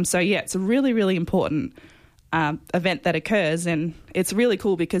 So, yeah, it's a really, really important event that occurs, and it's really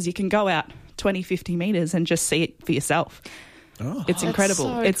cool because you can go out 20, 50 metres and just see it for yourself. It's incredible.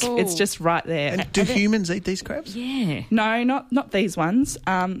 So cool. It's just right there. And do humans eat these crabs? Yeah. No, not these ones.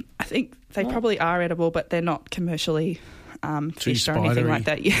 I think they probably are edible, but they're not commercially fished or anything like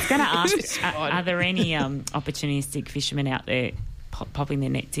that. Yeah. I was going to ask, are there any opportunistic fishermen out there popping their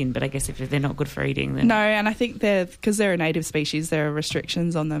nets in? But I guess if they're not good for eating, then... No, and I think because they're a native species, there are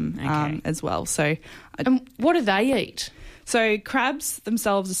restrictions on them as well. So, what do they eat? So crabs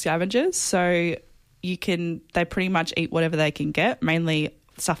themselves are scavengers. So they pretty much eat whatever they can get, mainly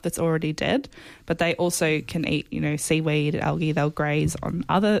stuff that's already dead. But they also can eat, seaweed, algae. They'll graze on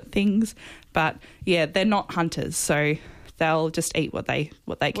other things. But yeah, they're not hunters. So they'll just eat what they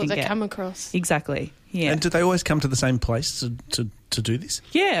can get. come across. Exactly. Yeah. And do they always come to the same place to do this?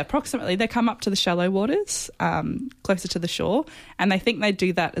 Yeah, approximately. They come up to the shallow waters, closer to the shore, and they think they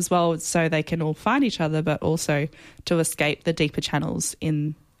do that as well so they can all find each other, but also to escape the deeper channels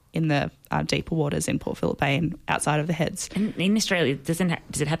in the deeper waters in Port Phillip Bay and outside of the heads. And in Australia, does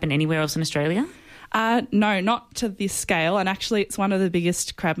it happen anywhere else in Australia? No, not to this scale, and actually it's one of the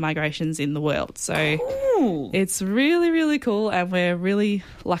biggest crab migrations in the world. So It's really, really cool, and we're really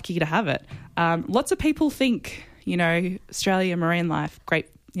lucky to have it. Lots of people think, Australia marine life, Great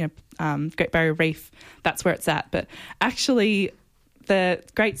Barrier Reef, that's where it's at. But actually the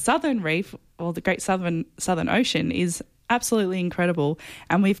Great Southern Reef, or the Great Southern Ocean, is absolutely incredible,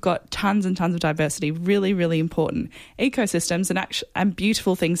 and we've got tons and tons of diversity, really, really important ecosystems and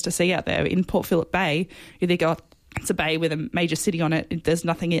beautiful things to see out there. In Port Phillip Bay, you think, it's a bay with a major city on it. There's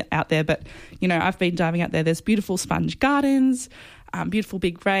nothing out there, but, I've been diving out there. There's beautiful sponge gardens, beautiful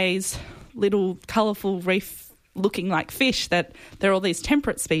big rays, little colourful reef looking like fish, that they're all these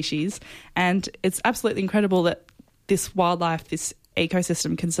temperate species, and it's absolutely incredible that this wildlife, this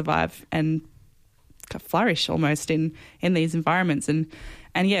ecosystem can survive and flourish almost in these environments. And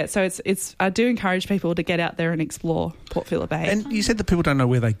yeah, so it's I do encourage people to get out there and explore Port Phillip Bay. And you said that people don't know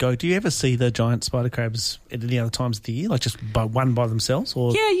where they go. Do you ever see the giant spider crabs at any other times of the year, like just by themselves?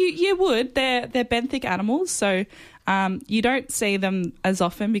 Or yeah, you would. They're benthic animals, so you don't see them as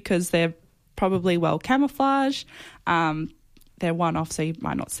often because they're probably well camouflaged. They're one-off, so you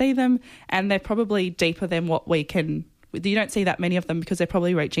might not see them, and they're probably deeper than what we can. You don't see that many of them because they're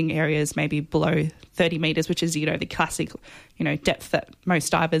probably reaching areas maybe below 30 metres, which is, the classic, depth that most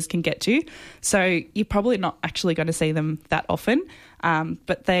divers can get to. So you're probably not actually going to see them that often.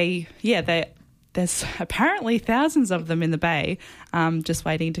 But there's apparently thousands of them in the bay just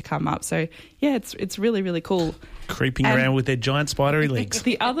waiting to come up. So, yeah, it's really, really cool. Creeping around with their giant spidery legs.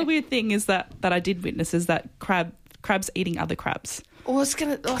 The other weird thing is that I did witness is that crabs eating other crabs.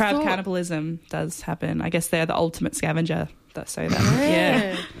 Crab cannibalism does happen. I guess they're the ultimate scavenger.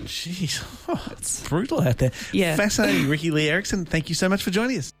 Yeah. Jeez. It's brutal out there. Yeah. Fascinating. Ricky Lee Erickson, thank you so much for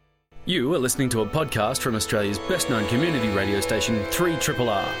joining us. You are listening to a podcast from Australia's best-known community radio station,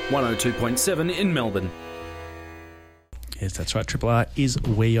 3RRR, 102.7 in Melbourne. Yes, that's right. Triple R is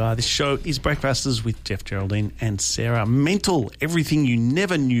where you are. This show is Breakfasters with Jeff, Geraldine and Sarah. Mental, everything you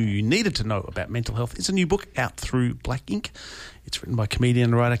never knew you needed to know about mental health. It's a new book out through Black Ink. It's written by comedian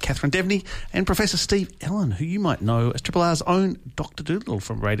and writer Catherine Devney and Professor Steve Ellen, who you might know as Triple R's own Dr. Doolittle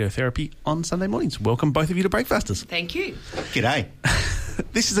from Radiotherapy on Sunday mornings. Welcome, both of you, to Breakfasters. Thank you. G'day.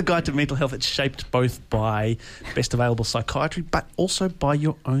 This is a guide to mental health. It's shaped both by best available psychiatry, but also by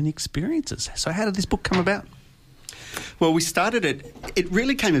your own experiences. So how did this book come about? Well, we started it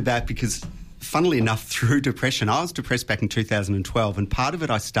really came about because, funnily enough, through depression. I was depressed back in 2012, and part of it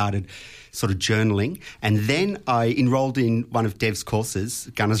I started sort of journaling, and then I enrolled in one of Dev's courses,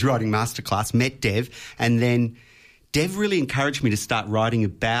 Gunners Writing Masterclass, met Dev, and then Dev really encouraged me to start writing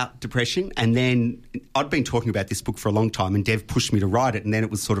about depression. And then I'd been talking about this book for a long time, and Dev pushed me to write it, and then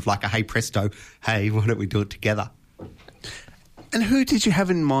it was sort of like a hey presto, hey, why don't we do it together? And who did you have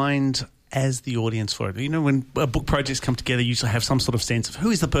in mind as the audience for it? You know, when book projects come together, you usually have some sort of sense of who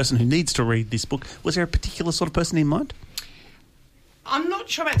is the person who needs to read this book. Was there a particular sort of person in mind? I'm not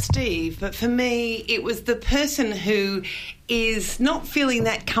sure about Steve, but for me, it was the person who is not feeling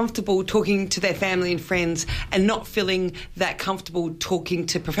that comfortable talking to their family and friends and not feeling that comfortable talking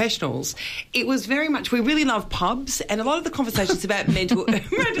to professionals. It was very much, we really love pubs, and a lot of the conversations about mental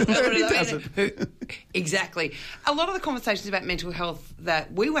exactly. A lot of the conversations about mental health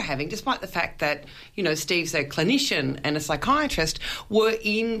that we were having, despite the fact that, you know, Steve's a clinician and a psychiatrist, were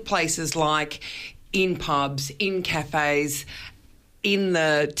in places like in pubs, in cafes, in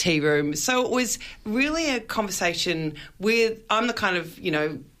the tea room. So it was really a conversation with, I'm the kind of, you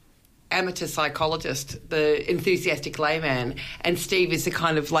know, amateur psychologist, the enthusiastic layman, and Steve is the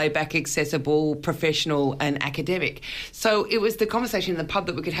kind of laid-back, accessible, professional and academic. So it was the conversation in the pub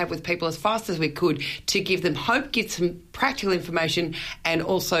that we could have with people as fast as we could to give them hope, give some practical information, and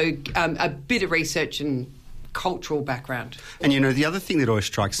also a bit of research and cultural background. And, you know, the other thing that always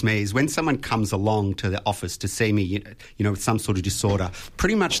strikes me is when someone comes along to the office to see me, you know, with some sort of disorder,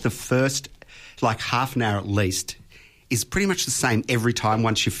 pretty much the first, like, half an hour at least is pretty much the same every time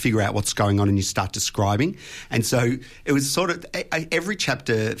once you figure out what's going on and you start describing. And so it was sort of every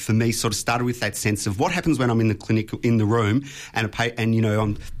chapter for me sort of started with that sense of what happens when I'm in the clinic, in the room, and you know,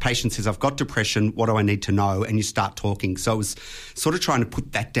 a patient says, I've got depression, what do I need to know? And you start talking. So I was sort of trying to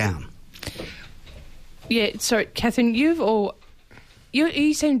put that down. Yeah, sorry, Catherine, you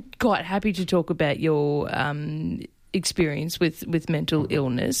seem quite happy to talk about your experience with mental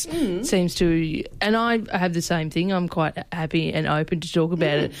illness. Seems to, and I have the same thing. I'm quite happy and open to talk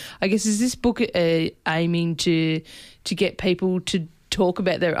about it. I guess, is this book aiming to get people to talk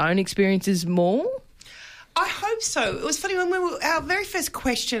about their own experiences more? I hope so. It was funny when our very first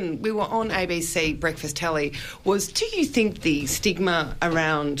question, we were on ABC Breakfast Telly, was, do you think the stigma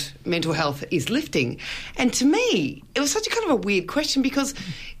around mental health is lifting? And to me, it was such a kind of a weird question because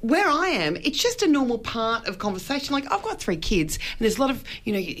where I am, it's just a normal part of conversation. Like, I've got 3 kids and there's a lot of,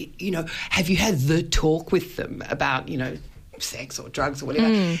 you know, have you had the talk with them about, you know, sex or drugs or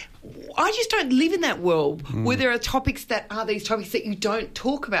whatever. I just don't live in that world where there are topics that are these topics that you don't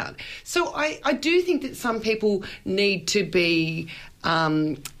talk about. So I do think that some people need to be,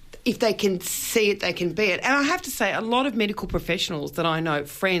 if they can see it, they can be it. And I have to say, a lot of medical professionals that I know,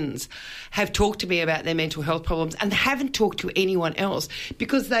 friends, have talked to me about their mental health problems and haven't talked to anyone else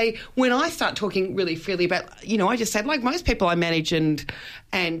because when I start talking really freely about, you know, I just said, like most people, I manage and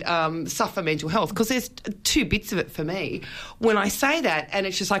suffer mental health because there's 2 bits of it for me. When I say that, and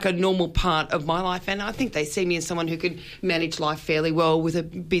it's just like a normal part of my life, and I think they see me as someone who could manage life fairly well with a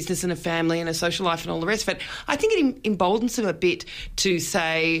business and a family and a social life and all the rest of it, I think it emboldens them a bit to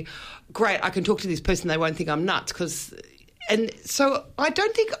say, great, I can talk to this person, they won't think I'm nuts. And so I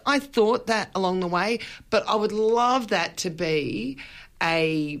don't think I thought that along the way, but I would love that to be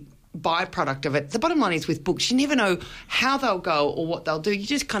a byproduct of it. The bottom line is with books, you never know how they'll go or what they'll do. You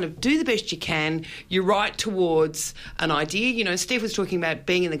just kind of do the best you can. You write towards an idea. You know, Steve was talking about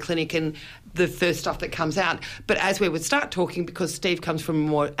being in the clinic and the first stuff that comes out. But as we would start talking, because Steve comes from a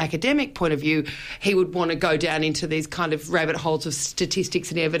more academic point of view, he would want to go down into these kind of rabbit holes of statistics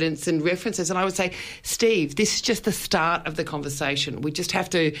and evidence and references. And I would say, Steve, this is just the start of the conversation. We just have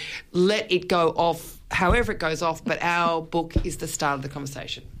to let it go off however it goes off, but our book is the start of the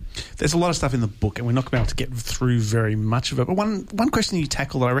conversation. There's a lot of stuff in the book, and we're not going to be able to get through very much of it. But one question you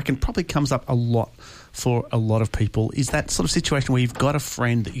tackle that I reckon probably comes up a lot for a lot of people is that sort of situation where you've got a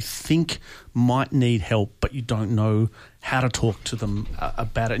friend that you think might need help, but you don't know how to talk to them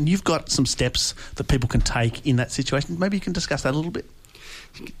about it. And you've got some steps that people can take in that situation. Maybe you can discuss that a little bit.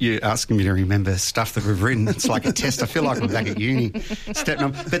 You're asking me to remember stuff that we've written. It's like a test. I feel like I'm back at uni.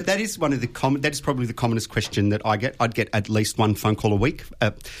 But that is one of the that is probably the commonest question that I get. I'd get at least one phone call a week,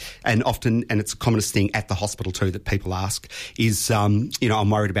 and it's the commonest thing at the hospital too that people ask is, I'm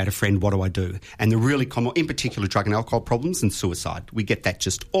worried about a friend. What do I do? And the really common, in particular, drug and alcohol problems and suicide. We get that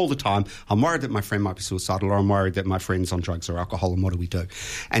just all the time. I'm worried that my friend might be suicidal, or I'm worried that my friend's on drugs or alcohol, and what do we do?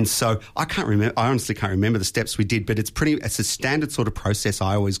 And so I honestly can't remember the steps we did, but it's a standard sort of process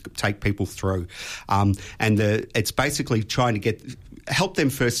I always take people through. It's basically trying to help them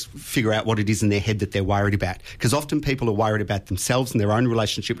first figure out what it is in their head that they're worried about. Because often people are worried about themselves and their own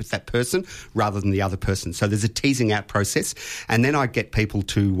relationship with that person rather than the other person. So there's a teasing out process. And then I get people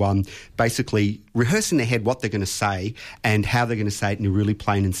to basically rehearse in their head what they're going to say and how they're going to say it in a really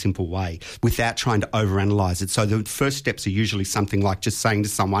plain and simple way without trying to overanalyze it. So the first steps are usually something like just saying to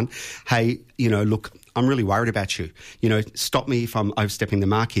someone, hey, look, I'm really worried about you. Stop me if I'm overstepping the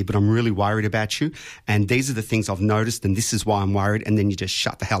mark here, but I'm really worried about you. And these are the things I've noticed, and this is why I'm worried. And then you just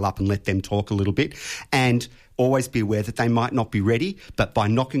shut the hell up and let them talk a little bit. And always be aware that they might not be ready, but by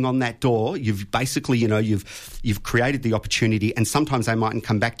knocking on that door, you've basically, you've created the opportunity, and sometimes they mightn't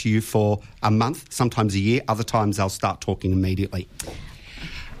come back to you for a month, sometimes a year, other times they'll start talking immediately.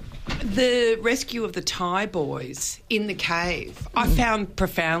 The rescue of the Thai boys in the cave, I found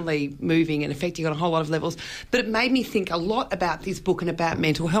profoundly moving and affecting on a whole lot of levels, but it made me think a lot about this book and about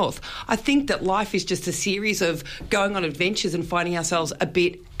mental health. I think that life is just a series of going on adventures and finding ourselves a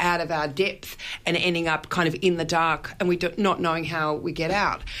bit out of our depth and ending up kind of in the dark and not knowing how we get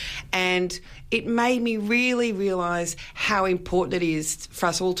out. And it made me really realise how important it is for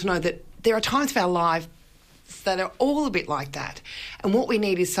us all to know that there are times of our life that are all a bit like that. And what we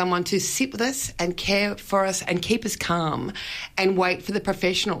need is someone to sit with us and care for us and keep us calm and wait for the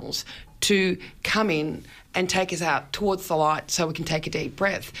professionals to come in and take us out towards the light so we can take a deep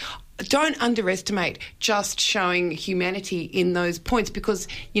breath. Don't underestimate just showing humanity in those points because,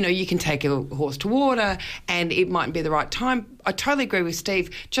 you can take a horse to water and it mightn't be the right time. I totally agree with Steve.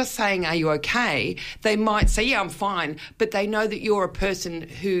 Just saying, are you okay? They might say, yeah, I'm fine. But they know that you're a person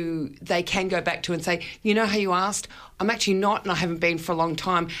who they can go back to and say, you know how you asked? I'm actually not and I haven't been for a long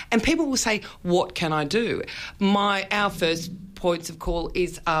time. And people will say, what can I do? Our first points of call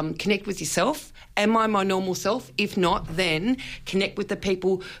is connect with yourself. Am I my normal self? If not, then connect with the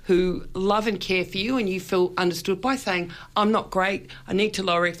people who love and care for you and you feel understood by saying, I'm not great, I need to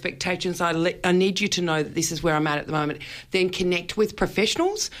lower expectations, I need you to know that this is where I'm at the moment. Then connect with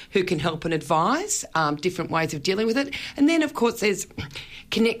professionals who can help and advise different ways of dealing with it. And then, of course, there's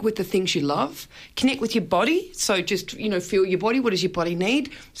connect with the things you love, connect with your body. So just, feel your body. What does your body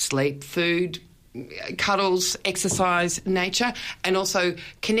need? Sleep, food, cuddles, exercise, nature, and also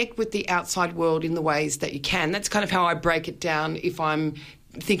connect with the outside world in the ways that you can. That's kind of how I break it down if I'm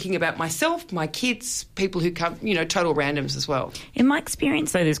thinking about myself, my kids, people who come, total randoms as well. In my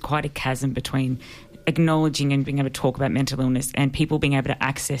experience, though, there's quite a chasm between acknowledging and being able to talk about mental illness and people being able to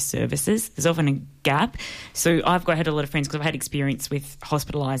access services. There's often a gap. So I've had a lot of friends because I've had experience with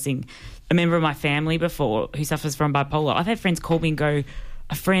hospitalising a member of my family before who suffers from bipolar. I've had friends call me and go,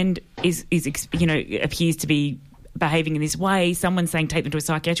 a friend is appears to be behaving in this way. Someone's saying take them to a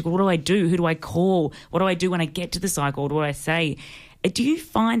psychiatric. What do I do? Who do I call? What do I do when I get to the psych? What do I say? Do you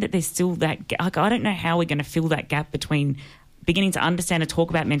find that there's still that gap? I don't know how we're going to fill that gap between beginning to understand and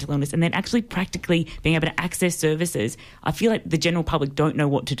talk about mental illness and then actually practically being able to access services. I feel like the general public don't know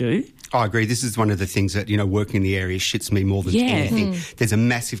what to do. I agree. This is one of the things that, working in the area shits me more than anything. There's a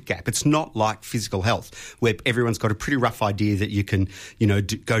massive gap. It's not like physical health where everyone's got a pretty rough idea that you can,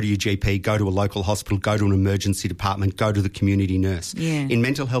 go to your GP, go to a local hospital, go to an emergency department, go to the community nurse. Yeah. In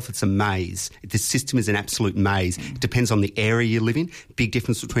mental health, it's a maze. The system is an absolute maze. It depends on the area you live in. Big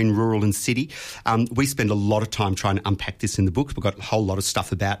difference between rural and city. We spend a lot of time trying to unpack this in the book. We've got a whole lot of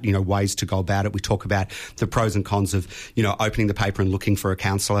stuff about, ways to go about it. We talk about the pros and cons of, opening the paper and looking for a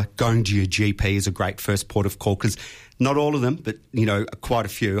counsellor. Going to your GP is a great first port of call because not all of them, but, quite a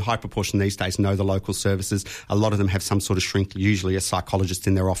few, a high proportion these days know the local services. A lot of them have some sort of shrink, usually a psychologist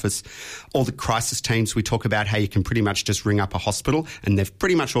in their office. All the crisis teams, we talk about how you can pretty much just ring up a hospital and they've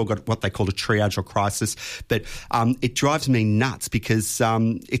pretty much all got what they call a triage or crisis. But it drives me nuts because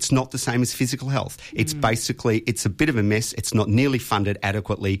it's not the same as physical health. It's basically, it's a bit of a mess. It's not nearly funded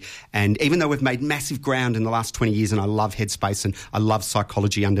adequately. And even though we've made massive ground in the last 20 years and I love Headspace and I love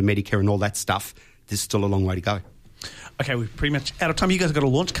psychology under Medicare and all that stuff, there's still a long way to go. Okay, we're pretty much out of time. You guys have got a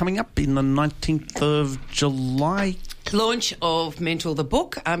launch coming up in the 19th of July. Launch of Mental the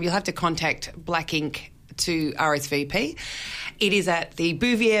book. You'll have to contact Black Ink to RSVP. It is at the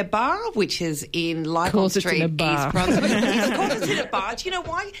Bouvier Bar, which is in Lycon Street, East Brunswick. Of course it's in a bar. Do you know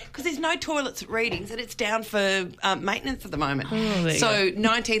why? Because there's no toilets at Readings and it's down for maintenance at the moment. So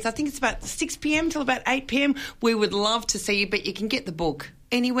 19th, I think it's about 6 p.m. till about 8 p.m. We would love to see you, but you can get the book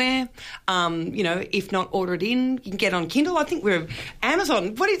anywhere. If not, order it in. You can get on Kindle. I think we're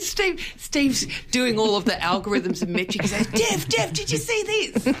Amazon. What is Steve's doing all of the algorithms and metrics. He says, Jeff, did you see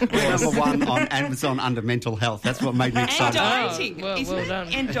this? We're number one on Amazon under mental health. That's what made me excited. And dieting, isn't it? Done.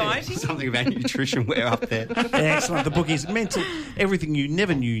 And dieting. Something about nutrition. We're up there. Excellent. The book is Mental. Everything you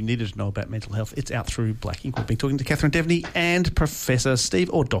never knew you needed to know about mental health. It's out through Black Ink. We've been talking to Catherine Devney and Professor Steve,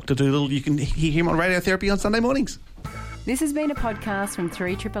 or Dr. Doolittle. You can hear him on Radiotherapy on Sunday mornings. This has been a podcast from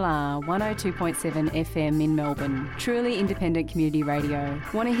 3RRR 102.7 FM in Melbourne. Truly independent community radio.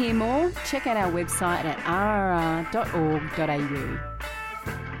 Want to hear more? Check out our website at rrr.org.au.